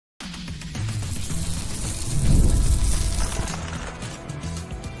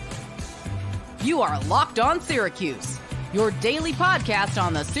You are Locked On Syracuse, your daily podcast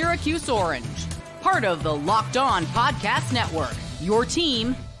on the Syracuse Orange. Part of the Locked On Podcast Network, your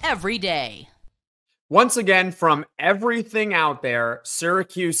team every day. Once again, from everything out there,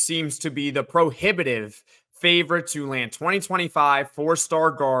 Syracuse seems to be the prohibitive favorite to land 2025 four-star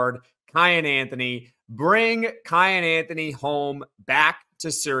guard Kiyan Anthony. Bring Kiyan Anthony home back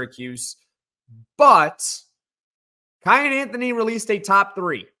to Syracuse. But Kiyan Anthony released a top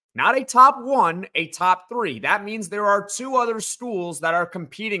three. Not a top one, a top three. That means there are two other schools that are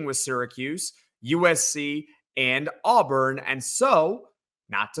competing with Syracuse, USC and Auburn. And so,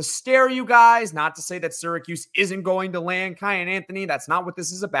 not to scare you guys, not to say that Syracuse isn't going to land Kiyan Anthony. That's not what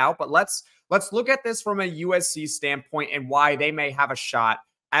this is about. But let's look at this from a USC standpoint and why they may have a shot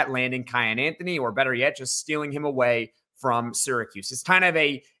at landing Kiyan Anthony, or better yet, just stealing him away from Syracuse. It's kind of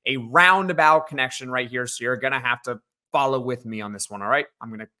a roundabout connection right here. So you're going to have to follow with me on this one, all right? I'm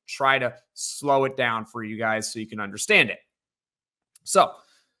going to try to slow it down for you guys so you can understand it. So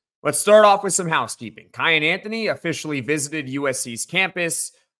let's start off with some housekeeping. Kiyan Anthony officially visited USC's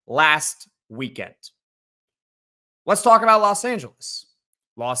campus last weekend. Let's talk about Los Angeles.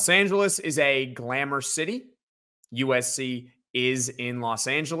 Los Angeles is a glamour city. USC is in Los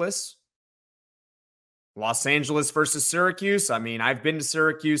Angeles. Los Angeles versus Syracuse. I mean, I've been to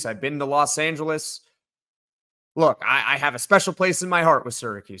Syracuse. I've been to Los Angeles. Look, I have a special place in my heart with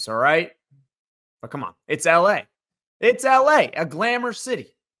Syracuse, all right? But come on, it's LA. It's LA, a glamour city,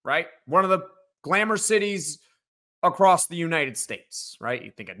 right? One of the glamour cities across the United States, right? You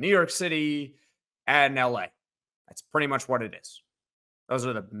think of New York City and LA. That's pretty much what it is. Those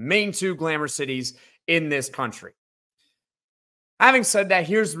are the main two glamour cities in this country. Having said that,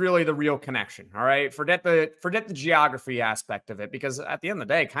 here's really the real connection, all right? Forget the geography aspect of it, because at the end of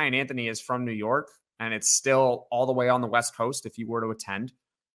the day, Kiyan Anthony is from New York, and it's still all the way on the West Coast if you were to attend.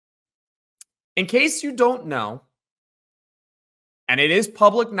 In case you don't know, and it is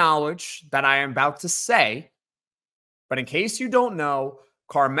public knowledge that I am about to say, but in case you don't know,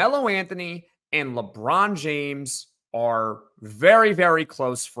 Carmelo Anthony and LeBron James are very, very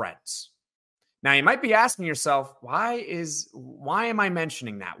close friends. Now, you might be asking yourself, why am I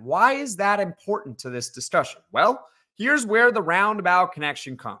mentioning that? Why is that important to this discussion? Well, here's where the roundabout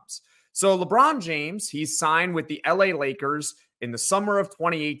connection comes. So LeBron James, he signed with the LA Lakers in the summer of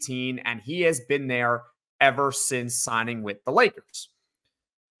 2018, and he has been there ever since signing with the Lakers.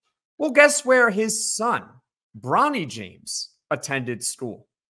 Well, guess where his son, Bronny James, attended school?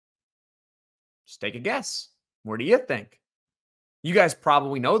 Just take a guess. Where do you think? You guys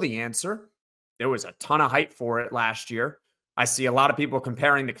probably know the answer. There was a ton of hype for it last year. I see a lot of people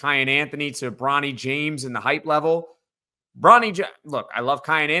comparing the Kiyan Anthony to Bronny James in the hype level. Look, I love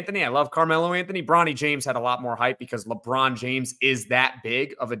Kiyan Anthony. I love Carmelo Anthony. Bronny James had a lot more hype because LeBron James is that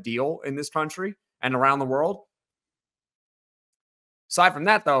big of a deal in this country and around the world. Aside from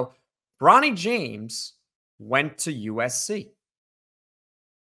that, though, Bronny James went to USC.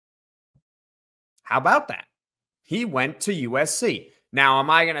 How about that? He went to USC. Now, am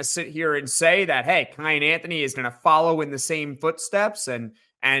I going to sit here and say that, hey, Kiyan Anthony is going to follow in the same footsteps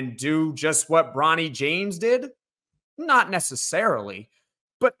and do just what Bronny James did? Not necessarily,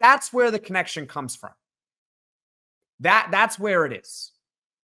 but that's where the connection comes from. That's where it is.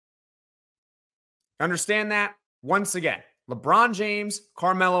 Understand that? Once again, LeBron James,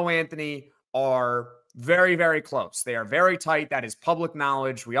 Carmelo Anthony are very, very close. They are very tight. That is public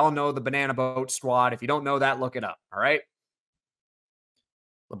knowledge. We all know the Banana Boat Squad. If you don't know that, look it up, all right?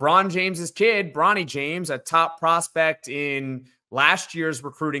 LeBron James's kid, Bronny James, a top prospect in last year's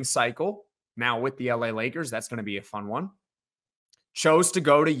recruiting cycle, now with the LA Lakers, that's going to be a fun one, chose to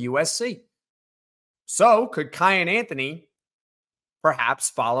go to USC. So could Kiyan Anthony perhaps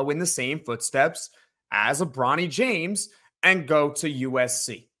follow in the same footsteps as a Bronny James and go to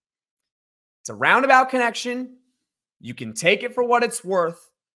USC? It's a roundabout connection. You can take it for what it's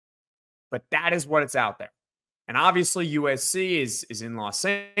worth, but that is what it's out there. And obviously USC is in Los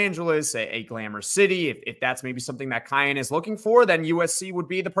Angeles, a glamour city. If that's maybe something that Kiyan is looking for, then USC would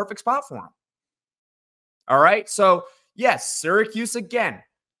be the perfect spot for him. All right. So yes, Syracuse again.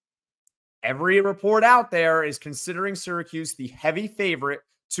 Every report out there is considering Syracuse the heavy favorite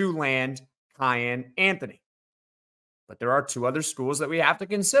to land Kiyan Anthony. But there are two other schools that we have to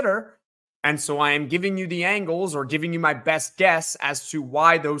consider. And so I am giving you the angles, or giving you my best guess as to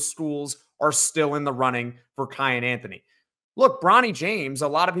why those schools are still in the running for Kiyan Anthony. Look, Bronny James, a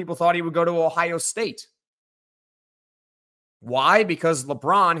lot of people thought he would go to Ohio State. Why? Because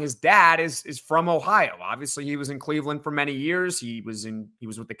LeBron, his dad, is from Ohio. Obviously, he was in Cleveland for many years. He was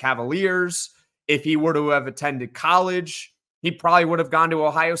with the Cavaliers. If he were to have attended college, he probably would have gone to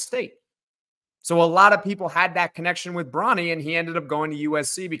Ohio State. So a lot of people had that connection with Bronny, and he ended up going to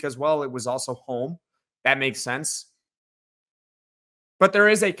USC because, well, it was also home. That makes sense. But there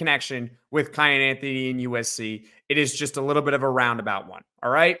is a connection with Kiyan Anthony and USC. It is just a little bit of a roundabout one.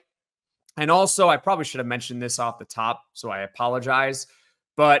 All right. And also, I probably should have mentioned this off the top, so I apologize.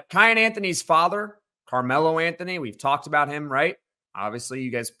 But Kiyan Anthony's father, Carmelo Anthony, we've talked about him, right? Obviously, you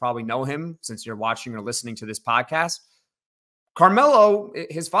guys probably know him since you're watching or listening to this podcast. Carmelo,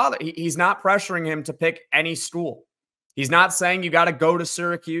 his father, he's not pressuring him to pick any school. He's not saying you got to go to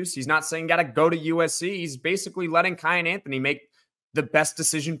Syracuse. He's not saying you got to go to USC. He's basically letting Kiyan Anthony make the best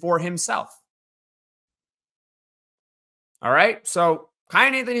decision for himself. All right? So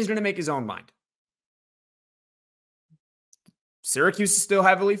Kiyan Anthony's going to make his own mind. Syracuse is still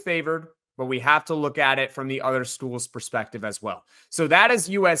heavily favored, but we have to look at it from the other school's perspective as well. So that is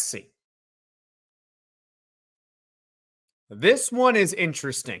USC. This one is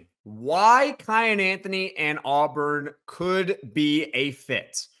interesting. Why Kiyan Anthony and Auburn could be a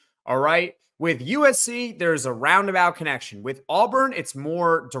fit. All right. With USC, there's a roundabout connection. With Auburn, it's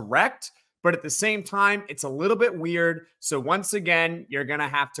more direct, but at the same time, it's a little bit weird. So once again, you're going to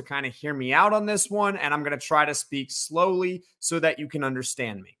have to kind of hear me out on this one, and I'm going to try to speak slowly so that you can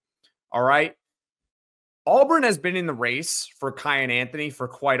understand me. All right. Auburn has been in the race for Kiyan Anthony for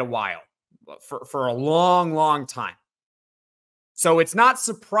quite a while, for a long, long time. So it's not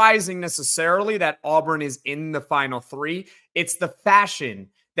surprising necessarily that Auburn is in the Final Three. It's the fashion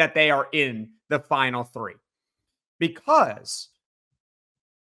that they are in the Final Three. Because,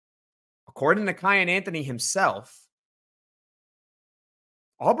 according to Kiyan Anthony himself,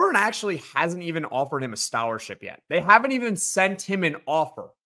 Auburn actually hasn't even offered him a scholarship yet. They haven't even sent him an offer.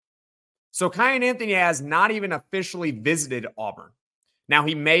 So Kiyan Anthony has not even officially visited Auburn. Now,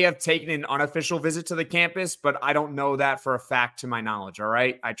 he may have taken an unofficial visit to the campus, but I don't know that for a fact to my knowledge, all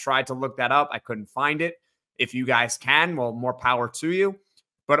right? I tried to look that up. I couldn't find it. If you guys can, well, more power to you.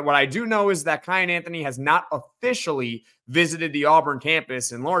 But what I do know is that Kiyan Anthony has not officially visited the Auburn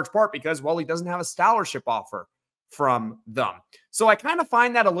campus in large part because, well, he doesn't have a scholarship offer from them. So I kind of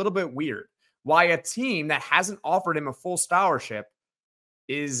find that a little bit weird. Why a team that hasn't offered him a full scholarship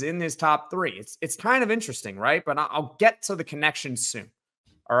is in his top three. It's kind of interesting, right? But I'll get to the connection soon.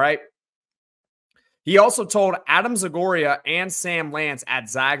 All right. He also told Adam Zagoria and Sam Lance at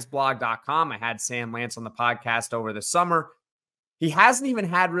zagsblog.com. I had Sam Lance on the podcast over the summer. He hasn't even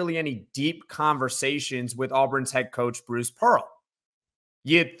had really any deep conversations with Auburn's head coach, Bruce Pearl.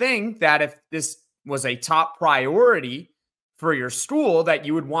 You'd think that if this was a top priority for your school, that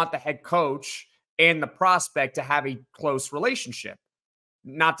you would want the head coach and the prospect to have a close relationship.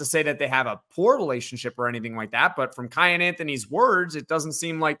 Not to say that they have a poor relationship or anything like that, but from Kiyan Anthony's words, it doesn't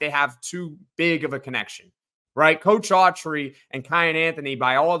seem like they have too big of a connection, right? Coach Autry and Kiyan Anthony,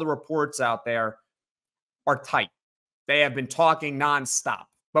 by all the reports out there, are tight. They have been talking nonstop.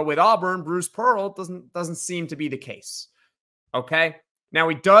 But with Auburn, Bruce Pearl doesn't seem to be the case. Okay? Now,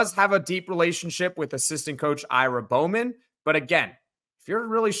 he does have a deep relationship with assistant coach Ira Bowman. But again, if you're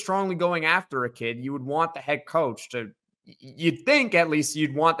really strongly going after a kid, you would want the head coach to, you'd think at least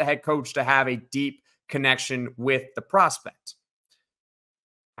you'd want the head coach to have a deep connection with the prospect.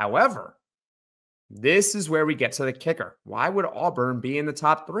 However, this is where we get to the kicker. Why would Auburn be in the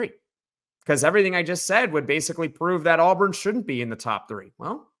top three? Because everything I just said would basically prove that Auburn shouldn't be in the top three.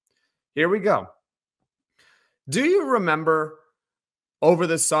 Well, here we go. Do you remember over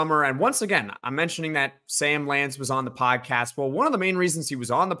the summer, and once again, I'm mentioning that Sam Lance was on the podcast. Well, one of the main reasons he was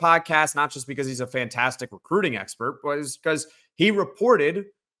on the podcast, not just because he's a fantastic recruiting expert, was because he reported,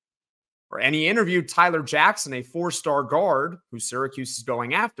 and he interviewed Tyler Jackson, a four-star guard who Syracuse is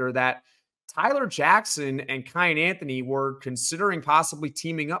going after, that Tyler Jackson and Kiyan Anthony were considering possibly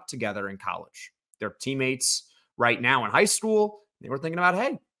teaming up together in college. They're teammates right now in high school. They were thinking about,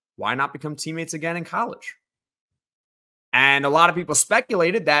 hey, why not become teammates again in college? And a lot of people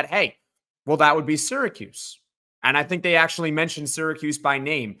speculated that, hey, well, that would be Syracuse. And I think they actually mentioned Syracuse by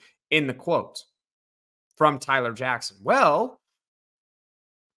name in the quote from Tyler Jackson. Well,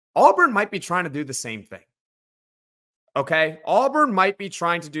 Auburn might be trying to do the same thing. Okay, Auburn might be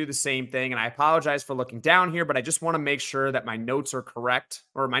trying to do the same thing, and I apologize for looking down here, but I just want to make sure that my notes are correct,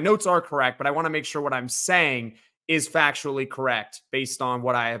 or my notes are correct, but I want to make sure what I'm saying is factually correct based on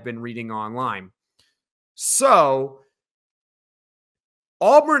what I have been reading online. So,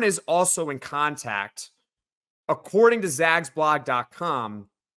 Auburn is also in contact, according to zagsblog.com,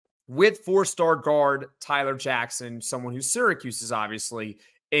 with four-star guard Tyler Jackson, someone who Syracuse is obviously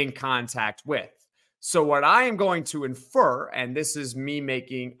in contact with. So what I am going to infer, and this is me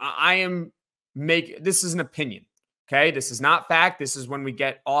making, this is an opinion, okay? This is not fact. This is when we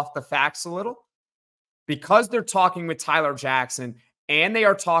get off the facts a little, because they're talking with Tyler Jackson and they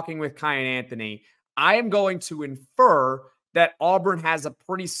are talking with Kiyan Anthony, I am going to infer that Auburn has a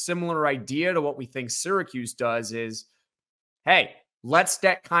pretty similar idea to what we think Syracuse does is, hey, let's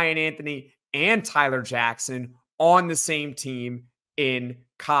get Kiyan Anthony and Tyler Jackson on the same team in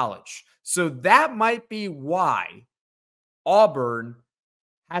college. So that might be why Auburn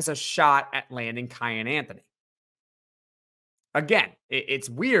has a shot at landing Kiyan Anthony. Again, it's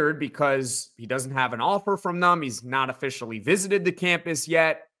weird because he doesn't have an offer from them. He's not officially visited the campus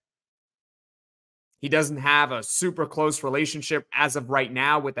yet. He doesn't have a super close relationship as of right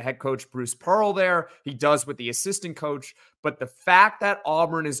now with the head coach, Bruce Pearl there. He does with the assistant coach. But the fact that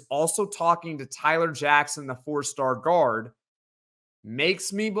Auburn is also talking to Tyler Jackson, the 4-star guard,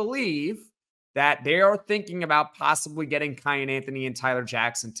 makes me believe that they are thinking about possibly getting Kiyan Anthony and Tyler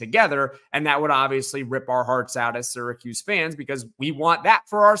Jackson together. And that would obviously rip our hearts out as Syracuse fans because we want that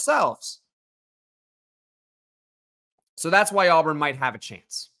for ourselves. So that's why Auburn might have a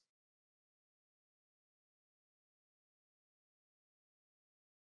chance.